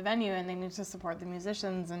support the venue and they need to support the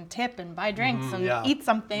musicians and tip and buy drinks and Yeah. eat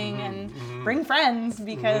something and bring friends,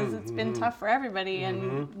 because it's been tough for everybody,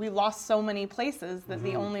 and we lost so many places that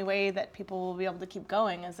the only way that people will be able to keep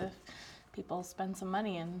going is if people spend some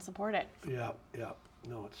money and support it. Yeah, yeah.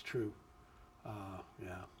 No, it's true.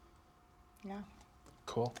 Yeah. Yeah.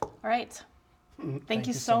 Cool. All right. Thank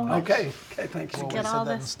you you so so much. Okay, thanks. Well, we Get said all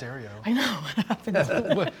that in this- stereo. I know what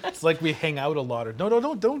happened. It's like we hang out a lot. Or, no,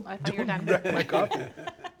 don't I thought you were don't done. wreck my coffee.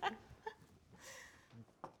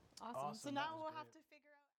 Awesome. So now we'll have to.